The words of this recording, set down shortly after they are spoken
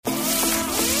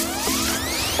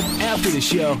After the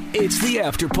show, it's the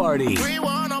After Party. We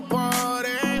wanna party.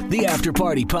 The After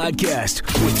Party Podcast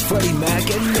with Freddie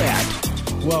Mac and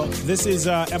Nat. Well, this is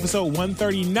episode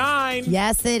 139.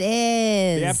 Yes, it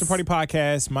is. The After Party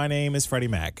Podcast. My name is Freddie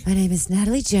Mac. My name is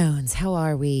Natalie Jones. How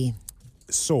are we?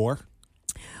 Sore.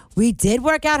 We did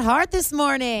work out hard this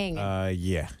morning.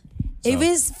 Yeah. It So,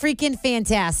 was freaking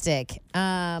fantastic. It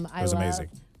was amazing.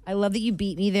 I love that you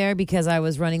beat me there because I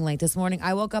was running late this morning.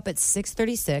 I woke up at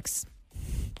 6:36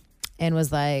 and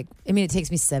was like, I mean, it takes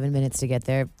me 7 minutes to get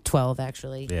there, 12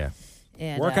 actually. Yeah.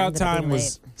 And, Workout ended up time being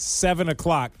was late. 7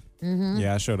 o'clock. Mm-hmm.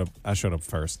 Yeah, I showed up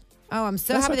first. Oh, I'm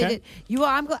so That's happy okay. they did. You,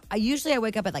 usually I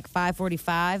wake up at like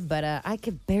 5:45, but I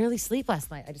could barely sleep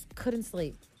last night. I just couldn't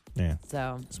sleep. Yeah.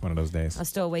 So It's one of those days. I was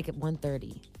still awake at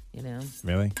 1:30. You know.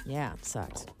 Really? Yeah, it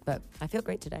sucked. But I feel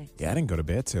great today. Yeah, I didn't go to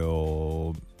bed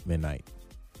till midnight.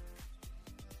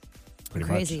 Pretty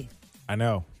Crazy. much. I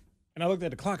know. And I looked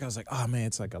at the clock. I was like, oh, man,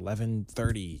 it's like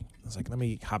 11:30. I was like, let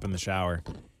me hop in the shower.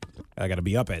 I got to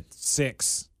be up at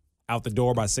 6, out the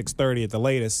door by 6:30 at the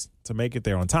latest to make it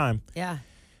there on time. Yeah.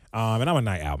 And I'm a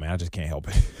night owl, man. I just can't help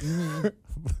it. Mm-hmm.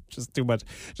 Just too much.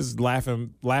 Just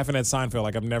laughing at Seinfeld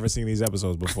like I've never seen these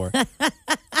episodes before.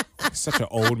 Such an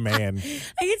old man.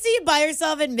 I can see you by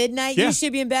yourself at midnight. Yeah. You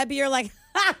should be in bed, but you're like,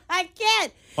 I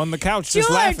can't. On the couch, George, just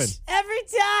laughing. every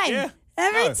time. Yeah.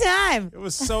 Every No. time. It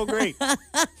was so great.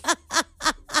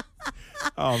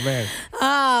 Oh, man.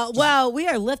 Well, we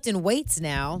are lifting weights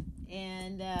now.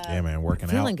 And Yeah, man, working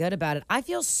feeling out. good about it. I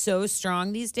feel so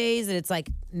strong these days that it's like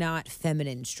not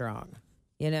feminine strong.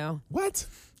 You know? What?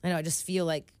 I know. I just feel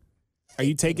like, Are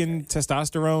you taking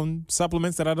testosterone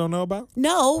supplements that I don't know about?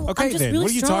 no, Okay, I'm just then. really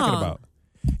What are you strong. talking about?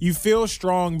 You feel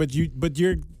strong, but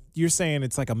you're saying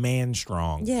it's like a man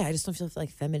strong. Yeah, I just don't feel like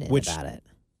feminine Which- about it.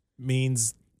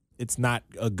 Means it's not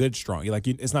a good strong.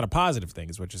 It's not a positive thing,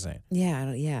 is what you're saying.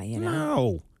 Yeah, you know.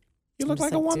 No. You look I'm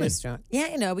like just a woman. too strong. Yeah,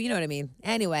 I know, but you know what I mean.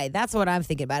 Anyway, that's what I'm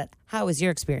thinking about it. How was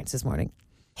your experience this morning?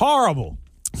 Horrible.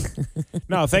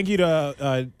 No, thank you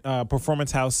to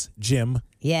Performance House Gym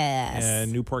Yes.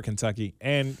 in Newport, Kentucky.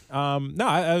 And it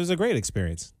was a great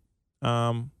experience.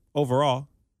 Overall,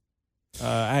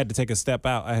 I had to take a step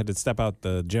out. I had to step out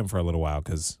the gym for a little while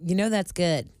because You know that's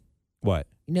good. what?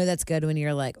 You know that's good when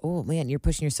you're like, oh man, you're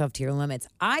pushing yourself to your limits.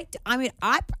 I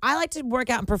like to work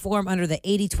out and perform under the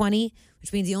 80-20,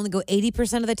 which means you only go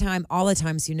 80% of the time, all the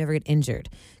time, so you never get injured.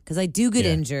 Because I do get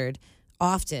Yeah. injured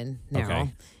often now.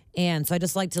 Okay. And so I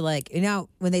just like to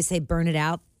when they say burn it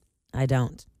out, I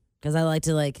don't. Because I like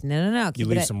to no. You keep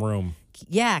leave it at- some room.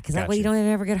 Yeah, because that way you Gotcha. don't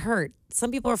ever get hurt. Some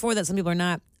people are for that, some people are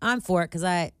not. I'm for it because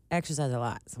I exercise a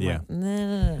lot. So I'm Yeah. like,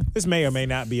 no. This may or may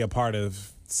not be a part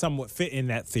of somewhat fit in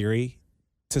that theory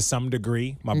to some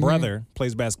degree. My Mm-hmm. brother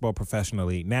plays basketball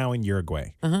professionally now in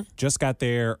Uruguay. Uh-huh. Just got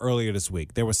there earlier this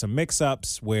week. There were some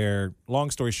mix-ups where, long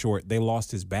story short, they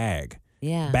lost his bag.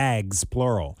 Yeah. Bags,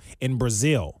 plural, in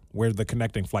Brazil, where the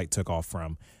connecting flight took off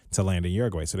from to land in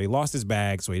Uruguay. So they lost his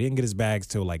bag, so he didn't get his bags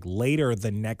till like later the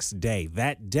next day.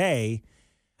 That day,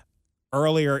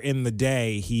 earlier in the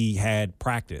day, he had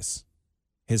practice,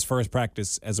 his first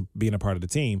practice as being a part of the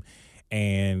team,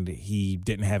 and he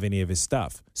didn't have any of his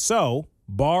stuff. So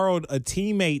borrowed a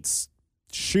teammate's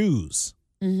shoes,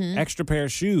 extra pair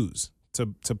of shoes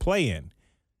to play in,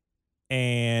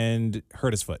 and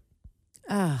hurt his foot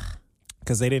Ugh.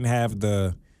 because they didn't have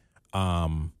the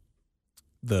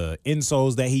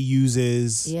insoles that he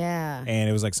uses. Yeah. And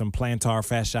it was like some plantar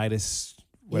fasciitis,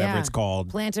 whatever Yeah. it's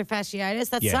called. Plantar fasciitis?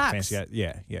 That Yeah, sucks.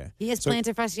 yeah. He has So-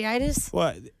 plantar fasciitis?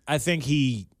 Well, I think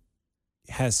he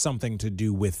has something to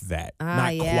do with that.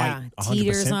 Not yeah. quite 100%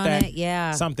 Teeters on that. it,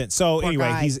 yeah. Something. So Poor anyway,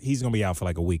 guy. he's going to be out for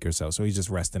like a week or so. So he's just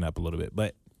resting up a little bit.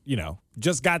 But,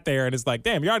 just got there and it's like,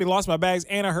 damn, you already lost my bags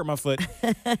and I hurt my foot.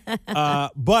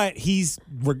 But he's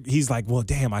like, well,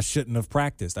 damn, I shouldn't have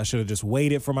practiced. I should have just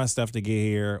waited for my stuff to get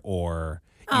here or,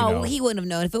 He wouldn't have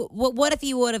known. What if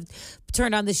he would have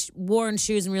turned on the worn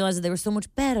shoes and realized that they were so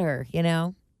much better,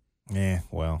 Yeah,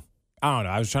 well, I don't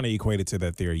know. I was trying to equate it to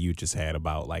that theory you just had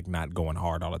about like not going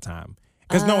hard all the time.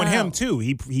 Because knowing him too,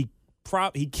 he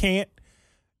can't,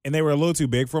 and they were a little too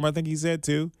big for him. I think he said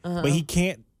too, but he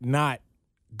can't not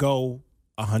go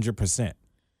 100%.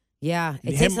 Yeah.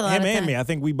 It Him takes a lot of and time. me. I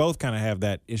think we both kind of have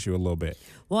that issue a little bit.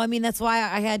 Well, I mean, that's why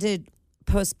I had to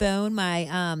postpone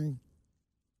my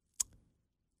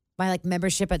my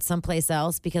membership at someplace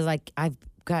else because I've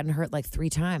gotten hurt like 3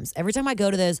 times. Every time I go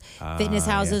to those fitness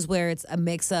houses where it's a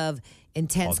mix of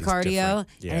intense these cardio different-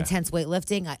 yeah. and intense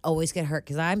weightlifting, I always get hurt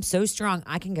because I'm so strong.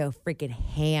 I can go freaking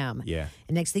ham. Yeah.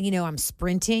 And next thing you know, I'm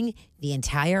sprinting the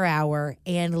entire hour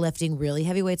and lifting really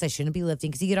heavy weights I shouldn't be lifting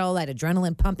because you get all that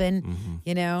adrenaline pumping, Mm-hmm.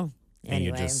 And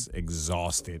you're Anyway. just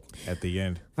exhausted at the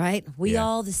end. Right? We Yeah.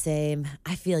 all the same.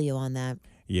 I feel you on that.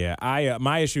 Yeah, I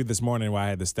my issue this morning why I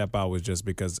had to step out was just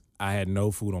because I had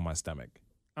no food on my stomach.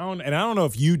 I don't know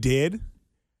if you did.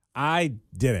 I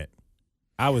didn't.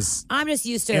 I was I'm just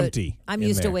used to empty. I'm in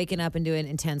used to there. waking up and doing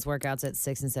intense workouts at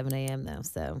 6 and 7 a.m. though.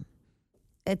 So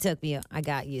it took me. I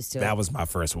got used to it. That was my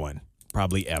first one,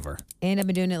 probably ever. And I've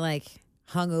been doing it like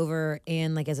hungover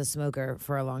and like as a smoker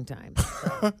for a long time.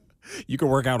 You could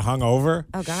work out hungover.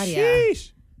 Oh God, yeah.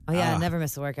 Sheesh. Oh yeah, Ah. I never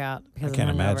miss a workout because I can't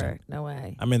I'm hungover. imagine. No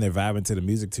way. I'm in there vibing to the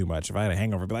music too much. If I had a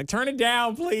hangover, I'd be like, turn it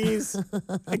down, please.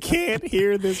 I can't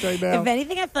hear this right now. If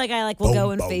anything, I feel like I like will Boom,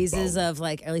 go in boom, phases boom. of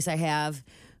like, at least I have,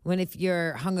 when if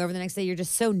you're hungover the next day, you're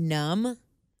just so numb.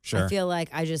 Sure. I feel like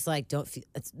I just like don't feel.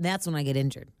 That's when I get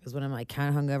injured because when I'm like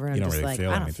kind of hungover and You I'm don't just really like feel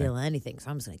I don't anything. feel anything,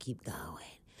 so I'm just gonna keep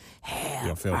going. You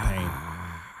don't feel pain.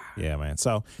 Yeah, man.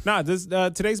 So this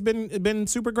today's been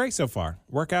super great so far.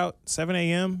 Workout 7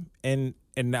 a.m. and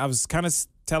I was kind of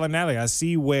telling Natalie, I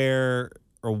see where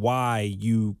or why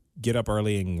you get up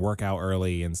early and work out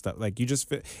early and stuff. Like you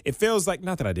just it feels like,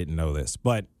 not that I didn't know this,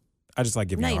 but I just like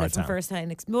giving Now you a you know hard from time.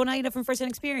 first-hand. Well, now you know from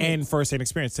first-hand experience. And first-hand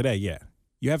experience today, yeah.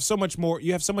 You have so much more.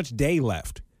 You have so much day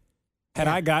left. Had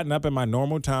I gotten up in my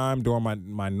normal time, during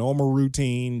my normal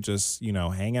routine, just,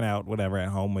 hanging out, whatever, at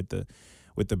home with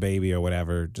the baby or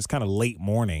whatever, just kind of late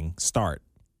morning start.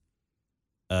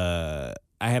 I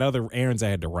had other errands I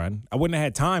had to run. I wouldn't have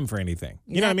had time for anything.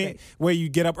 You know what I mean? Exactly. Where you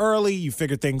get up early, you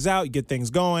figure things out, you get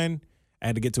things going. I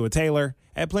had to get to a tailor.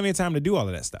 I had plenty of time to do all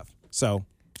of that stuff. So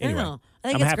anyway, No, I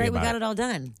think I'm it's happy great we about got it. it all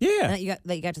done. Yeah.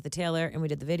 That you got to the tailor and we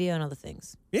did the video and all the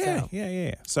things. Yeah, So,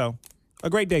 yeah. So a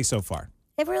great day so far.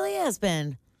 it really has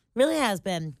been. Really has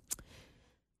been.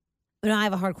 But now I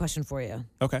have a hard question for you.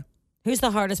 Okay. Who's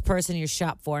the hardest person you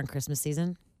shop for in Christmas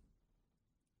season?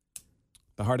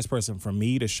 The hardest person for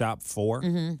me to shop for.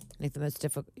 Mm-hmm. Like the most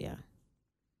difficult. Yeah.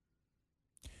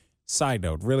 Side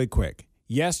note, really quick.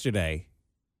 Yesterday,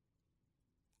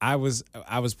 I was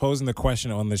posing the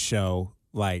question on the show,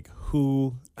 like,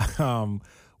 what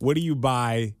do you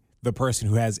buy the person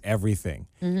who has everything?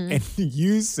 Mm-hmm. And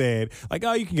you said, like,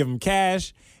 oh, you can give them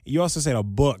cash. You also said a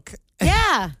book.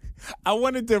 Yeah. I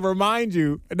wanted to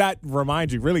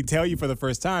really tell you for the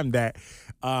first time that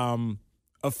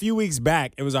a few weeks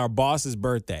back, it was our boss's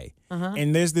birthday. Uh-huh.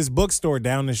 And there's this bookstore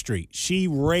down the street. She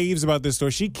raves about this store.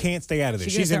 She can't stay out of there.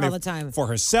 She goes She's there in all there the time. for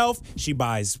herself. She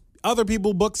buys other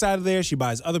people's books out of there. She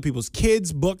buys other people's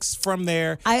kids' books from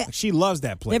there. She loves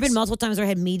that place. There have been multiple times where I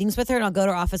had meetings with her, and I'll go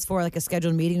to her office for like a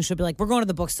scheduled meeting. She'll be like, "We're going to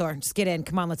the bookstore. Just get in.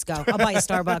 Come on, let's go. I'll buy you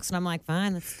Starbucks." And I'm like,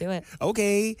 "Fine, let's do it."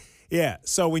 Okay. Yeah.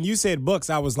 So when you said books,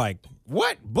 I was like,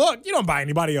 what book? You don't buy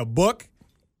anybody a book.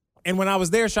 And when I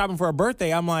was there shopping for her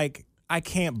birthday, I'm like, I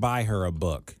can't buy her a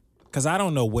book because I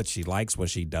don't know what she likes, what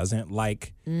she doesn't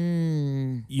like,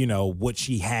 what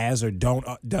she has or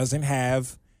doesn't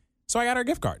have. So I got her a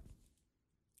gift card.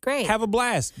 Great. Have a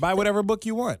blast. Buy whatever book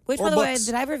you want. Which, or by the way, books.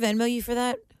 did I ever Venmo you for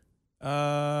that?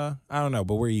 I don't know,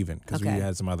 but we're even because Okay. we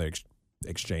had some other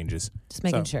exchanges. Just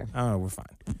making So, sure. I don't know, we're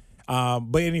fine.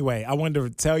 But anyway, I wanted to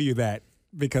tell you that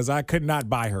because I could not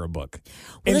buy her a book,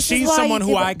 and this is she's why someone you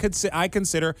who give I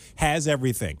consider has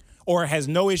everything or has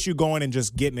no issue going and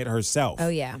just getting it herself. Oh,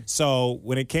 yeah. So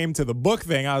when it came to the book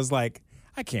thing, I was like,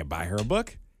 I can't buy her a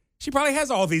book. She probably has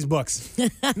all these books.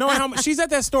 Knowing how much she's at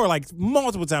that store like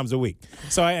multiple times a week.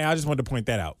 So I just wanted to point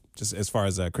that out, just as far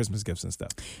as Christmas gifts and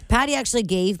stuff. Patty actually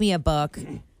gave me a book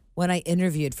when I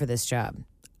interviewed for this job.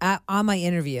 On my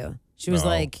interview, she was Oh.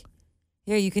 like,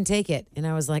 "Here, you can take it," and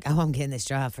I was like, "Oh, I'm getting this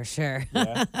job for sure."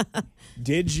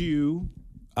 Did you?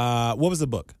 What was the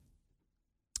book?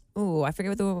 Ooh, I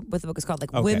forget what the book is called.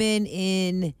 Like Okay. Women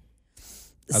in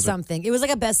something. It was like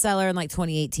a bestseller in like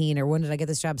 2018, or when did I get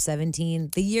this job? 17.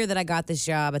 The year that I got this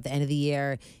job, at the end of the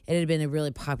year, it had been a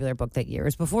really popular book that year. It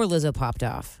was before Lizzo popped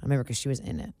off. I remember because she was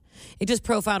in it. It just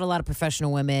profiled a lot of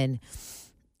professional women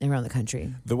around the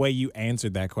country. The way you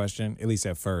answered that question, at least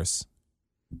at first,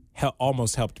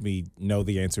 almost helped me know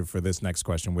the answer for this next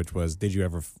question, which was, did you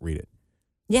ever read it?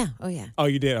 Yeah. Oh yeah. Oh,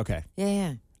 you did? Okay.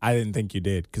 Yeah. I didn't think you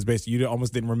did because basically you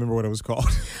almost didn't remember what it was called.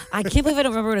 I can't believe I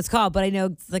don't remember what it's called, but I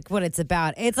know like what it's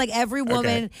about. It's like every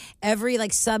woman, every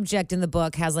like subject in the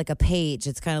book has like a page.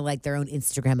 It's kind of like their own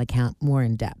Instagram account, more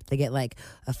in depth. They get like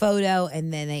a photo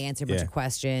and then they answer a bunch Yeah. of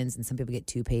questions, and some people get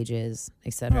 2 pages,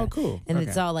 etc. Oh, cool. And Okay.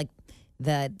 it's all like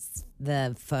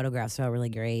the photographs are all really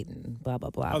great and blah blah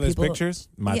blah. Oh, there's People- pictures?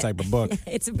 My Yeah. type of book.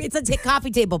 It's a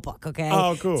coffee table book. Okay.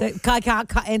 Oh, cool. So, and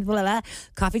blah, blah, blah.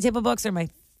 Coffee table books are my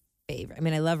favorite. I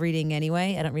mean, I love reading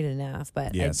anyway. I don't read it enough,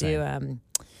 but Yeah, I same.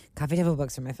 do. Coffee table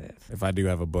books are my fave. If I do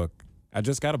have a book, I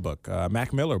just got a book, a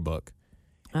Mac Miller book.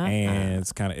 and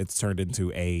it's turned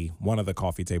into one of the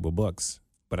coffee table books.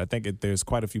 But I think there's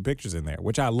quite a few pictures in there,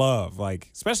 which I love, like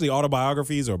especially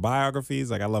autobiographies or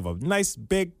biographies. Like I love a nice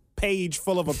big page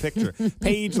full of a picture,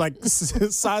 page like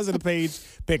size of the page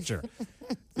picture.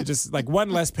 It's just like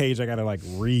one less page I gotta like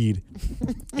read.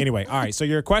 Anyway, all right. So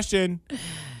your question: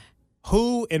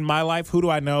 who in my life, who do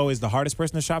I know is the hardest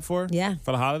person to shop for? Yeah,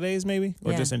 for the holidays, maybe,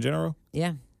 or just in general.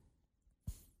 Yeah.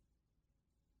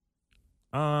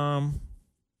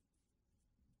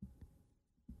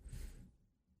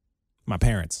 My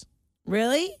parents.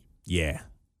 Really? Yeah.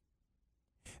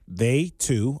 They,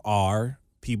 too, are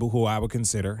people who I would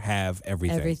consider have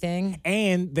everything. Everything.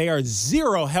 And they are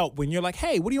zero help when you're like,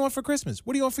 hey, what do you want for Christmas?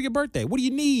 What do you want for your birthday? What do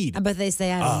you need? But they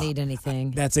say, I don't need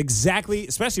anything. That's exactly,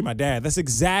 especially my dad, that's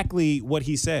exactly what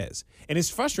he says. And it's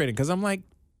frustrating because I'm like,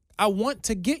 I want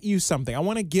to get you something. I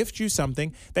want to gift you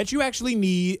something that you actually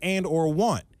need and or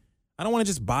want. I don't want to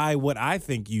just buy what I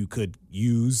think you could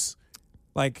use,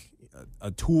 like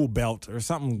a tool belt or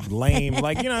something lame,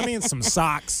 like, you know what I mean? Some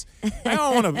socks. I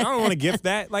don't want to gift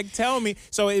that. Like, tell me.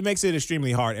 So it makes it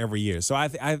extremely hard every year. So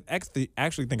I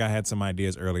actually think I had some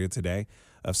ideas earlier today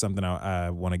of something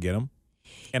I want to get him,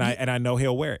 and I know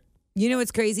he'll wear it. You know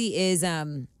what's crazy is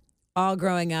all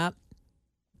growing up,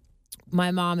 my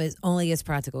mom only gives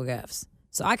practical gifts.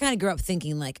 So I kind of grew up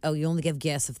thinking like, oh, you only give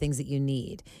gifts of things that you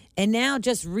need. And now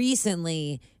just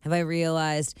recently have I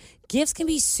realized gifts can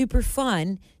be super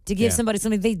fun to give somebody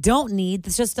something they don't need.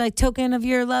 That's just a token of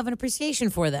your love and appreciation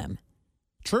for them.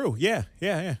 True. Yeah.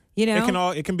 You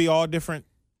know? It can be all different,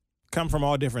 come from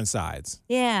all different sides.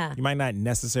 Yeah. You might not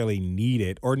necessarily need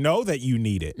it or know that you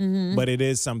need it, but it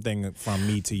is something from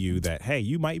me to you that, hey,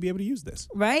 you might be able to use this.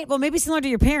 Right? Well, maybe similar to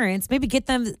your parents, maybe get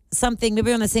them something,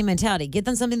 maybe on the same mentality. Get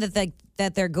them something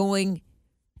that they're going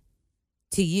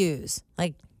to use.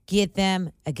 Like get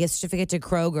them a gift certificate to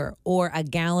Kroger or a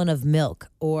gallon of milk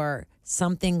or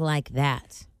something like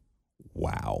that.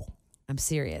 Wow. I'm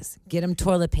serious. Get them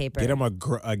toilet paper. Get them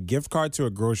a gift card to a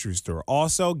grocery store.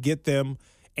 Also get them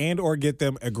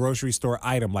a grocery store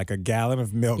item like a gallon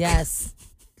of milk. Yes.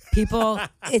 People,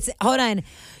 hold on.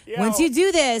 Yo. Once you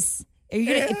do this,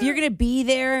 if you're gonna be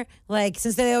there, like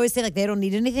since they always say like they don't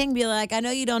need anything, be like, I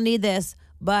know you don't need this,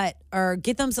 or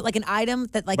get them like an item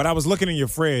that like. But I was looking in your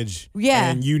fridge. Yeah.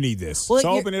 And you need this. Well,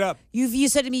 so open it up. You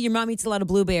said to me your mom eats a lot of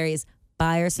blueberries.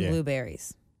 Buy her some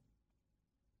blueberries.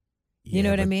 You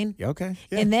know what I mean? Okay.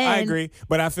 Yeah, and then I agree.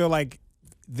 But I feel like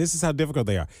this is how difficult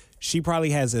they are. She probably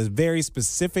has a very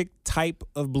specific type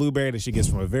of blueberry that she gets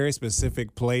from a very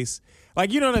specific place.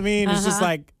 Like, you know what I mean? It's just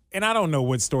like, and I don't know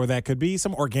what store that could be.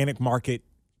 Some organic market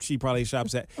she probably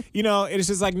shops at. You know, it's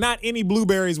just like not any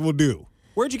blueberries will do.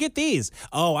 Where'd you get these?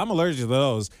 Oh, I'm allergic to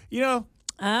those. You know?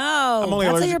 Oh,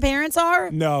 that's how your parents are?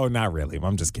 No, not really.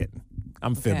 I'm just kidding.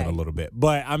 I'm fibbing a little bit.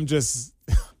 But I'm just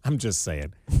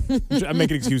saying. I'm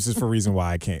making excuses for a reason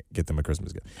why I can't get them a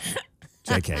Christmas gift.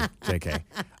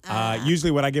 JK.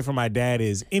 Usually what I get from my dad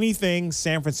is anything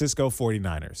San Francisco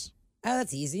 49ers. Oh,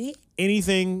 that's easy.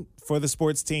 Anything for the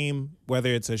sports team, whether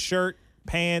it's a shirt,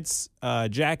 pants,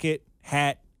 jacket,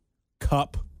 hat,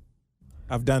 cup.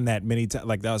 I've done that many times.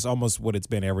 Like, that's almost what it's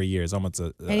been every year. It's almost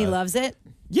and he loves it?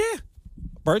 Yeah.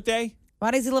 Birthday.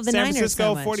 Why does he love the San Niners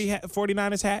so much? San Francisco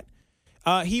 49ers hat.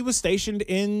 He was stationed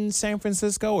in San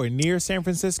Francisco or near San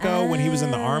Francisco when he was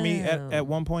in the Army at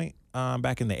one point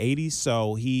back in the 80s.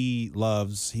 So he's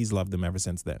loved them ever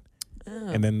since then. Oh.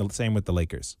 And then the same with the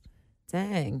Lakers.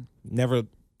 Dang. Never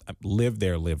lived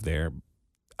there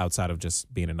outside of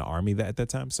just being in the Army at that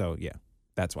time. So, yeah,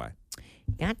 that's why.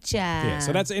 Gotcha. Yeah,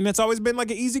 so that's always been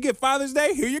like an easy gift. Father's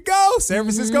Day, here you go. San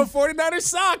Francisco 49ers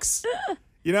socks.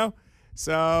 You know? So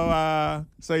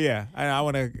yeah, I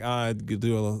want to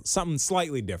do something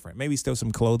slightly different. Maybe still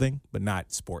some clothing, but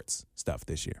not sports stuff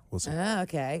this year. We'll see. Oh,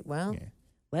 okay. Well,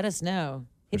 let us know.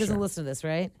 He doesn't listen to this,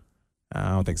 right?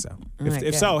 I don't think so. Right,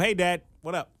 if so, hey, Dad,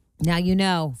 what up? Now you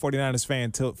know. 49ers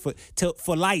fan till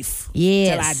for life.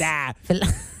 Yes. Till I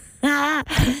die.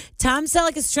 Tom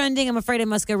Selleck is trending. I'm afraid I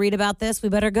must go read about this. We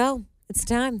better go. It's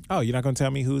time. Oh, you're not going to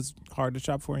tell me who's hard to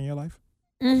shop for in your life?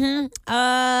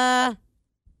 Mm-hmm.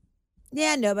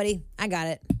 Yeah, nobody. I got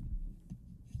it.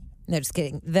 No, just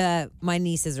kidding. My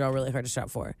nieces are all really hard to shop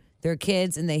for. They're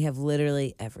kids, and they have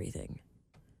literally everything.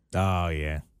 Oh,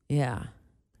 yeah. Yeah.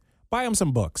 Buy them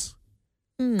some books.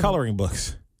 Coloring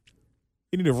books.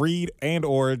 You need to read and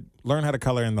or learn how to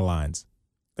color in the lines.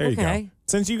 There you go.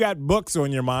 Since you got books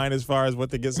on your mind as far as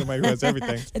what to get somebody who has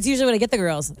everything. It's usually what I get the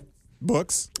girls.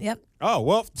 Books? Yep. Oh,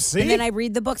 well, see? And then I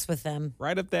read the books with them.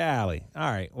 Right up the alley. All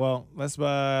right. Well, let's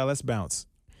bounce.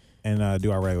 and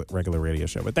do our regular radio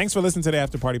show. But thanks for listening to the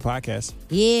After Party Podcast.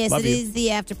 Yes, Love it you. is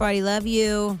the After Party. Love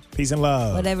you. Peace and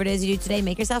love. Whatever it is you do today,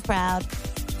 make yourself proud.